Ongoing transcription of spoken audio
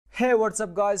Hey, what's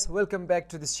up guys, welcome back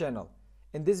to this channel.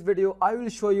 In this video I will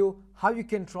show you how you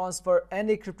can transfer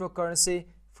any cryptocurrency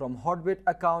from Hotbit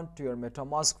account to your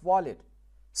Metamask wallet.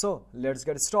 So let's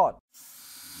get started.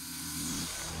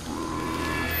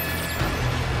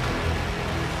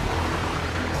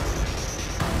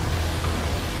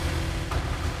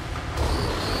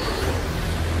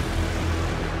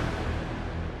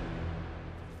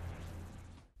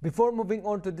 Before moving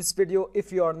on to this video,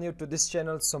 if you are new to this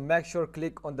channel, so make sure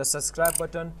click on the subscribe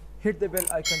button, hit the bell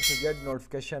icon to get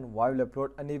notification while we upload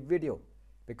a new video,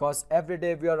 because every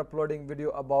day we are uploading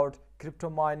video about crypto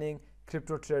mining,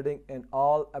 crypto trading and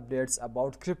all updates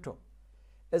about crypto.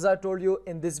 As I told you,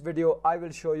 in this video I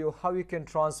will show you how you can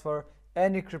transfer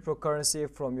any cryptocurrency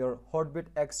from your Hotbit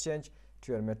exchange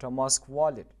to your Metamask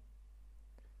wallet.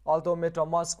 Although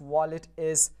Metamask wallet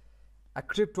is a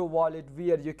crypto wallet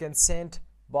where you can send,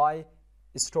 buy,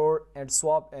 store and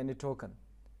swap any token.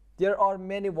 There are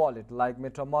many wallets like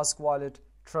Metamask Wallet,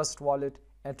 Trust Wallet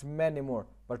and many more.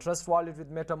 But Trust Wallet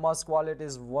with Metamask Wallet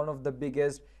is one of the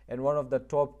biggest and one of the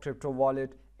top crypto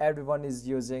wallet everyone is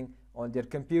using on their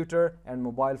computer and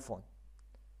mobile phone.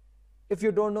 If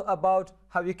you don't know about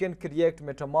how you can create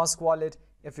Metamask Wallet,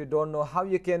 if you don't know how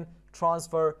you can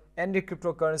transfer any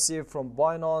cryptocurrency from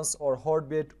Binance or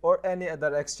Hotbit or any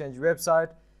other exchange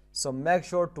website, so make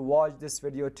sure to watch this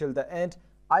video till the end.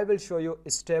 I will show you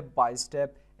step by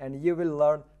step and you will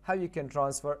learn how you can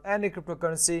transfer any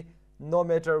cryptocurrency, no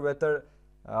matter whether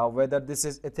this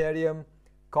is Ethereum,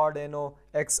 Cardano,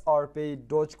 XRP,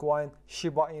 Dogecoin,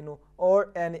 Shiba Inu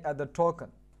or any other token.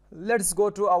 Let's go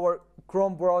to our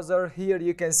Chrome browser. Here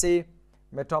you can see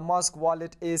Metamask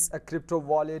Wallet is a crypto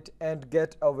wallet and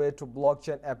gateway to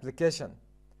blockchain application.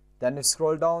 Then you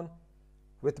scroll down.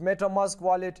 With Metamask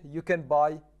Wallet you can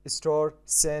buy, store,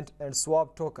 send and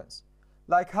swap tokens.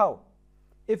 Like how?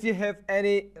 If you have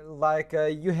any,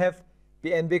 you have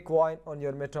BNB coin on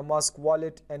your Metamask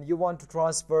wallet and you want to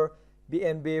transfer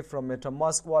BNB from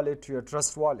Metamask wallet to your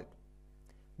Trust wallet.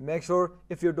 Make sure,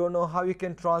 if you don't know how you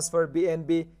can transfer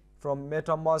BNB from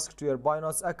Metamask to your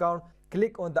Binance account,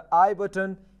 click on the I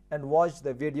button and watch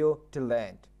the video till the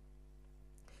end.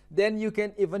 Then you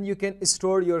can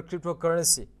store your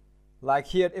cryptocurrency. Like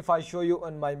here, if I show you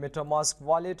on my Metamask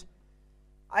wallet,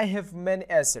 I have many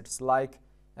assets like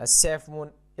a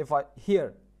SafeMoon.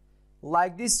 Here,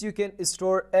 like this, you can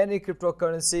store any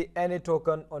cryptocurrency, any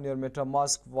token on your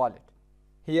Metamask wallet.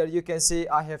 Here you can see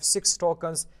I have 6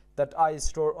 tokens that I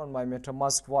store on my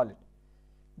Metamask wallet.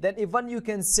 Then even you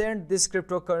can send this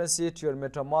cryptocurrency to your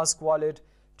Metamask wallet,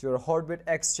 to your Hotbit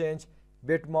exchange,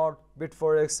 Bitmart,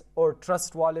 Bitforex or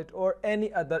Trust wallet or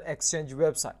any other exchange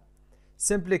website.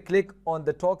 Simply click on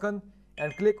the token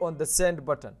and click on the send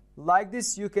button. Like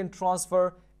this, you can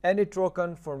transfer any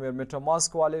token from your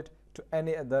Metamask wallet to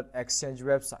any other exchange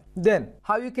website. Then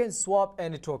how you can swap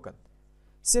any token?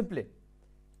 Simply,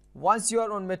 once you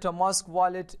are on Metamask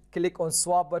wallet, click on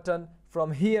swap button.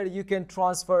 From here you can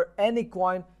transfer any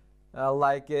coin,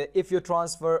 if you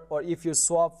transfer or if you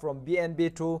swap from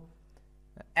BNB to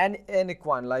any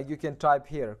coin, like you can type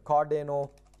here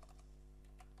Cardano,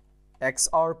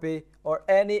 XRP or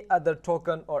any other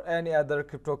token or any other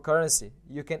cryptocurrency.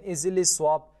 You can easily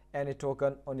swap any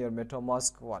token on your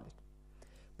Metamask wallet.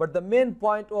 But the main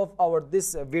point of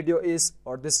this video is,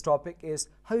 or this topic is,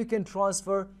 how you can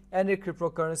transfer any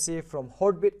cryptocurrency from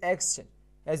Hotbit exchange.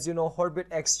 As you know, Hotbit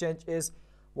exchange is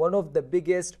one of the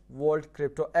biggest world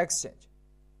crypto exchange.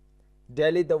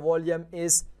 Daily the volume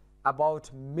is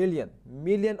about million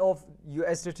of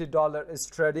USDT dollar is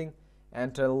trading,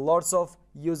 and lots of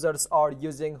users are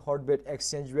using Hotbit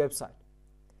exchange website.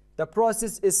 The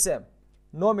process is same.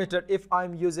 No matter if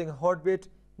I'm using Hotbit,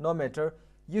 no matter,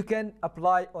 you can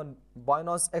apply on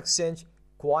Binance exchange,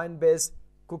 Coinbase,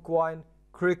 KuCoin,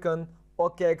 Kraken,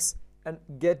 OKX and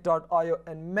Get.io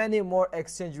and many more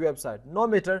exchange website. No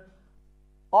matter,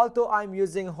 although I'm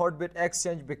using Hotbit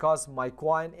exchange because my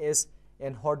coin is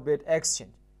in Hotbit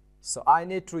exchange, so I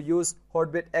need to use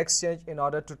Hotbit exchange in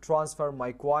order to transfer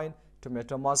my coin to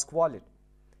Metamask wallet.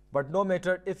 But no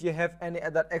matter if you have any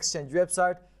other exchange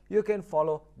website, you can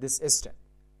follow this step.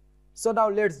 So now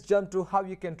let's jump to how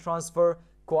you can transfer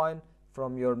coin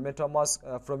from your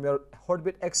Metamask, from your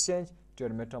Hotbit exchange to your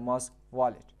Metamask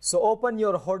wallet. So open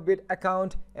your Hotbit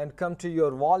account and come to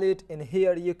your wallet. In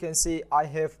here you can see I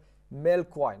have Mel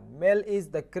coin. Mel is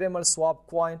the Kreml swap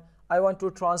coin. I want to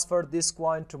transfer this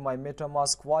coin to my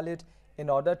Metamask wallet in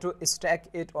order to stack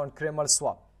it on Kreml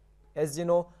swap. As you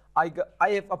know, I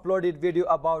have uploaded video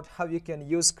about how you can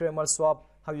use Kreml swap,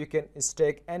 how you can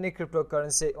stake any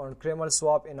cryptocurrency on Kreml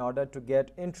swap in order to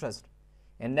get interest.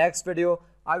 In next video,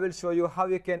 I will show you how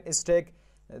you can stake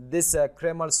this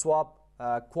Kreml swap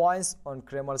coins on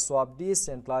Kreml swap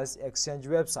decentralized exchange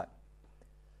website.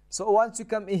 So once you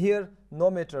come here, no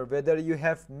matter whether you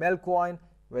have Melcoin,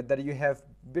 whether you have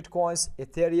Bitcoins,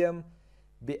 Ethereum,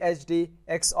 BHD,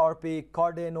 XRP,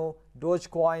 Cardano,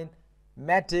 Dogecoin,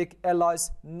 Matic,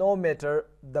 Alloys, no matter,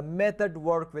 the method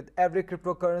work with every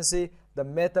cryptocurrency, the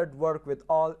method work with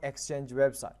all exchange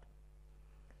website.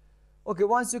 Okay,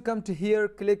 once you come to here,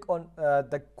 click on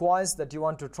the coins that you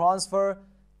want to transfer.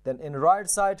 Then in right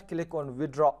side, click on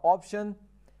withdraw option.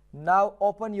 Now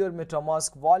open your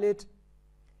Metamask wallet.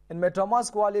 In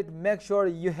Metamask wallet, make sure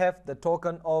you have the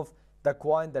token of the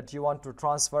coin that you want to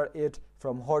transfer it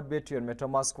from Hotbit to your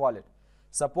Metamask wallet.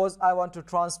 Suppose I want to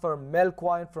transfer Mel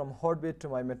coin from Hotbit to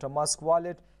my Metamask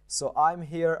wallet. So I'm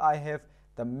here, I have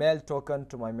the Mel token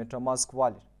to my Metamask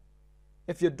wallet.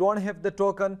 If you don't have the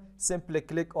token, simply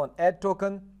click on add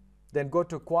token, then go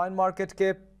to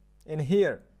CoinMarketCap. In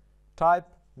here, type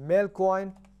Mel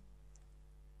coin.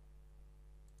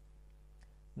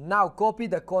 Now copy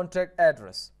the contract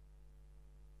address.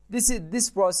 This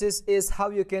process is how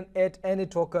you can add any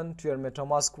token to your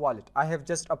Metamask wallet. I have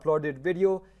just uploaded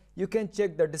video. You can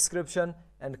check the description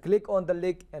and click on the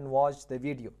link and watch the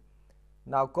video.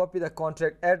 Now copy the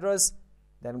contract address,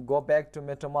 then go back to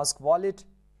Metamask wallet.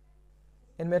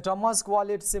 In Metamask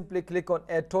wallet, simply click on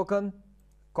add token,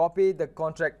 copy the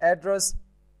contract address.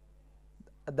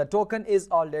 The token is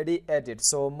already added,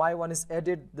 so my one is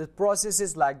added. The process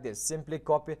is like this: simply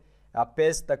copy,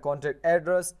 paste the contract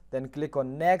address, then click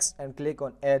on next and click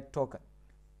on add token.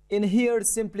 In here,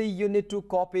 simply you need to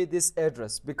copy this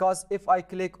address, because if I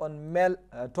click on Mel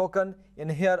token, in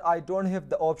here I don't have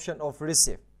the option of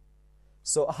receive.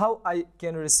 So how I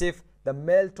can receive the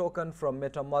Mel token from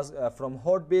Metamask from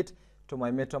Hotbit to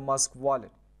my Metamask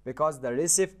wallet? Because the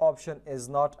receive option is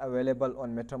not available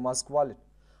on Metamask wallet.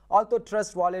 Although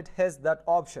Trust Wallet has that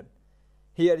option.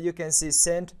 Here you can see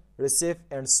send, receive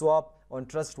and swap on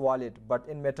Trust Wallet, but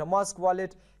in Metamask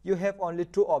wallet you have only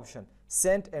two options: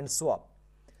 send and swap.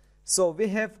 So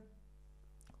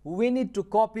we need to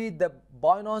copy the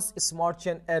Binance Smart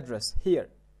Chain address here.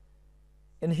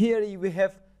 In here we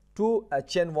have two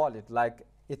chain wallet like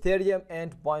Ethereum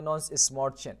and Binance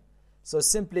Smart Chain. So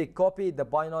simply copy the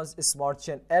Binance Smart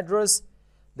Chain address,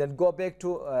 then go back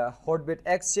to Hotbit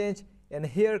exchange, and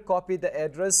here copy the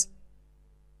address,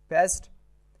 paste.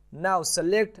 Now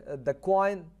select the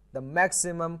coin, the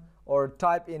maximum, or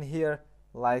type in here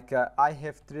like I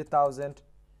have 3000,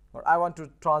 or I want to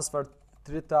transfer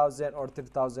 3000 or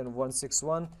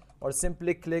 3161, or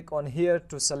simply click on here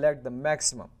to select the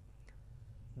maximum.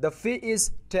 The fee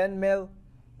is 10 mil,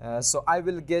 so I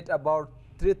will get about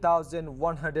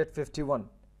 3151.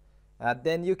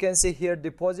 Then you can see here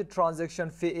deposit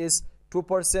transaction fee is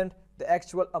 2%. The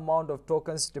actual amount of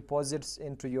tokens deposits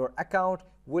into your account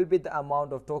will be the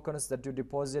amount of tokens that you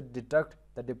deposit, deduct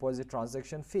the deposit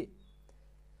transaction fee.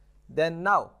 Then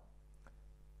now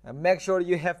make sure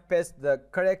you have pasted the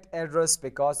correct address,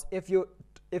 because if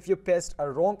you paste a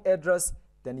wrong address,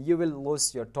 then you will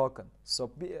lose your token.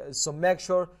 So make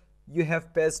sure you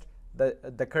have pasted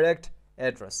the correct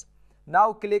address.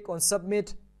 Now click on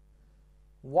submit.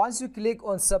 Once you click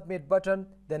on submit button,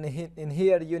 then in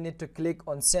here you need to click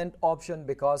on send option,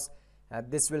 because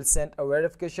this will send a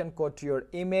verification code to your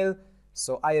email.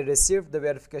 So I received the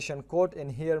verification code. In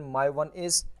here my one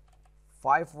is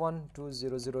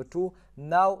 512002.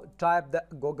 Now type the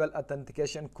Google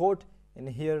authentication code in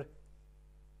here.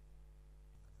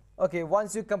 Okay,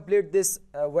 once you complete this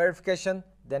verification,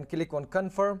 then click on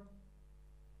confirm.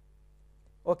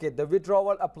 Okay, the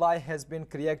withdrawal apply has been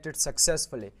created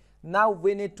successfully. Now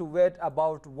we need to wait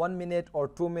about 1 minute or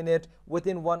 2 minutes.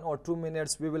 Within 1 or 2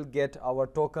 minutes we will get our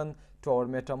token to our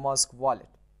Metamask wallet.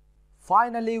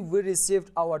 Finally, we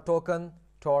received our token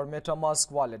to our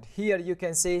Metamask wallet. Here you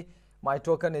can see my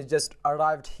token is just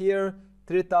arrived here,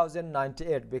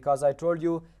 3098, because I told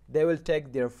you they will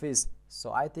take their fees.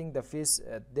 So I think the fees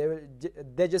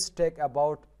they just take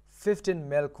about 15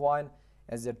 mel coin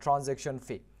as a transaction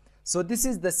fee. So this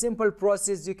is the simple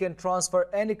process. You can transfer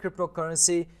any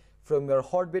cryptocurrency from your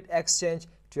Hotbit exchange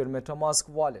to your Metamask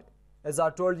wallet. As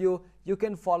I told you, you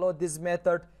can follow this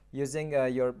method using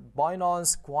your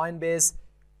Binance, Coinbase,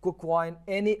 KuCoin,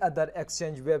 any other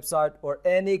exchange website, or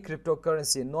any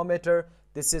cryptocurrency. No matter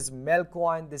this is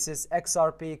Melcoin, this is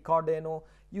XRP, Cardano,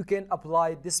 you can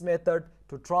apply this method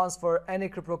to transfer any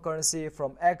cryptocurrency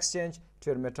from exchange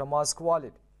to your Metamask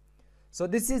wallet. So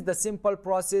this is the simple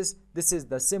process. This is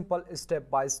the simple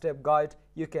step-by-step guide.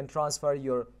 You can transfer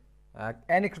your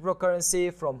any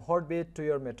cryptocurrency from Hotbit to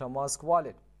your Metamask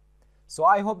wallet. So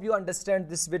I hope you understand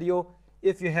this video.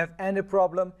 If you have any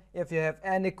problem, if you have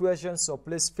any questions, so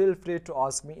please feel free to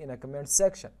ask me in a comment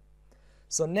section.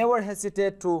 So never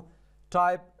hesitate to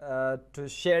type to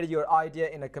share your idea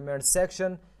in a comment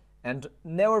section, and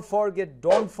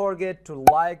don't forget to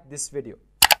like this video.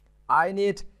 I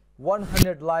need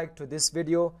 100 likes to this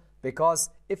video, because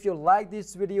if you like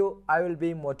this video, I will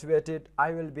be motivated,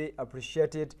 I will be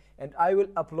appreciated, and I will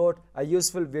upload a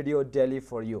useful video daily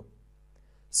for you.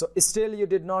 So still you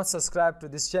did not subscribe to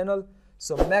this channel,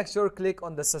 so make sure click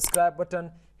on the subscribe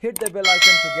button, hit the bell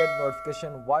icon to get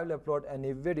notification while I upload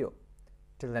any video.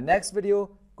 Till the next video,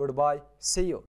 goodbye, see you.